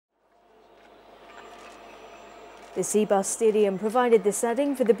The Seabus Stadium provided the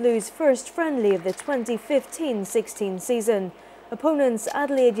setting for the Blues' first friendly of the 2015-16 season. Opponents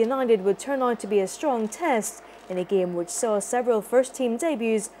Adelaide United would turn out to be a strong test in a game which saw several first-team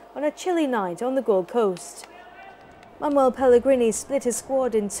debuts on a chilly night on the Gold Coast. Manuel Pellegrini split his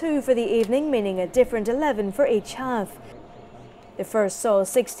squad in two for the evening, meaning a different 11 for each half. The first saw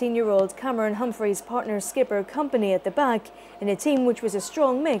 16-year-old Cameron Humphrey's partner skipper company at the back in a team which was a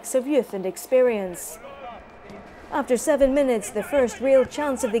strong mix of youth and experience. After 7 minutes, the first real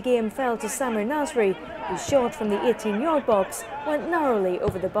chance of the game fell to Samir Nasri, whose shot from the 18-yard box went narrowly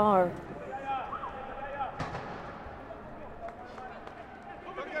over the bar.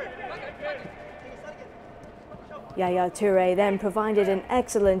 Yaya Toure then provided an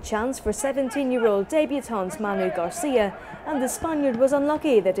excellent chance for 17-year-old debutant Manu Garcia, and the Spaniard was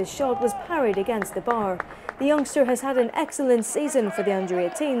unlucky that his shot was parried against the bar. The youngster has had an excellent season for the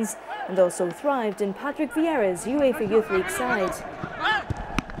under-18s and also thrived in Patrick Vieira's UEFA Youth League side.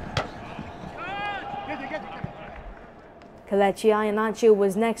 Kelechi Iheanacho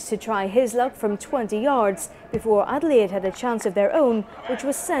was next to try his luck from 20 yards before Adelaide had a chance of their own, which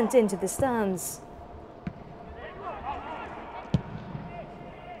was sent into the stands.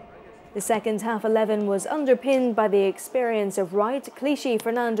 The second half 11 was underpinned by the experience of Wright, Clichy,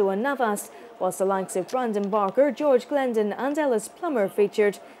 Fernando and Navas, whilst the likes of Brandon Barker, George Glendon and Ellis Plummer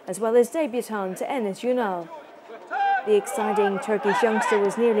featured, as well as debutant Enes Ünal. The exciting Turkish youngster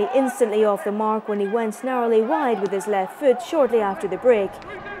was nearly instantly off the mark when he went narrowly wide with his left foot shortly after the break.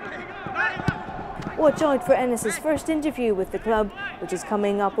 Watch out for Enes's first interview with the club, which is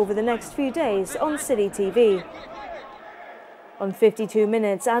coming up over the next few days on City TV. On 52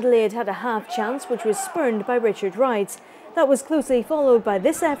 minutes, Adelaide had a half chance which was spurned by Richard Wright. That was closely followed by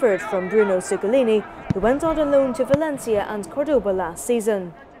this effort from Bruno Zucculini, who went out on loan to Valencia and Cordoba last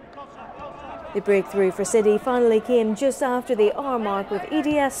season. The breakthrough for City finally came just after the hour mark, with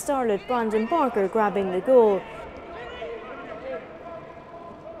EDS starlet Brandon Barker grabbing the goal.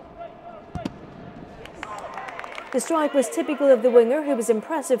 The strike was typical of the winger, who was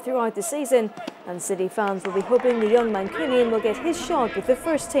impressive throughout the season, and City fans will be hoping the young Mancunian will get his shot with the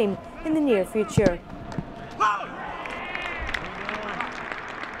first team in the near future.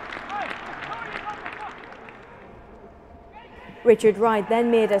 Richard Wright then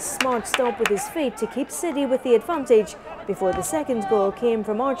made a smart stop with his feet to keep City with the advantage before the second goal came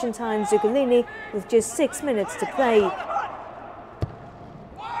from Argentine Zucculini with just 6 minutes to play.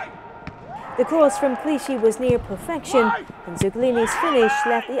 The cross from Clichy was near perfection, and Zuccolini's finish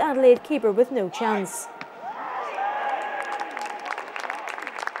left the Adelaide keeper with no chance.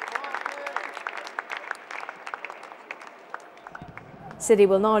 City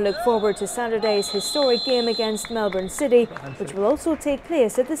will now look forward to Saturday's historic game against Melbourne City, which will also take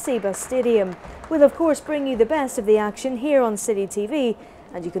place at the Seabus Stadium. We'll of course bring you the best of the action here on City TV,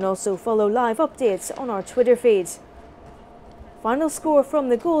 and you can also follow live updates on our Twitter feed. Final score from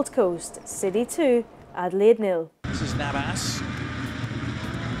the Gold Coast, City 2, Adelaide 0. This is Navas.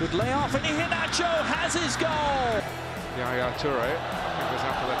 Good layoff, and Iheanacho has his goal. Yaya Toure, I think was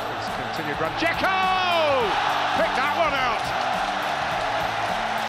after that continued run. Dzeko! Picked that one out.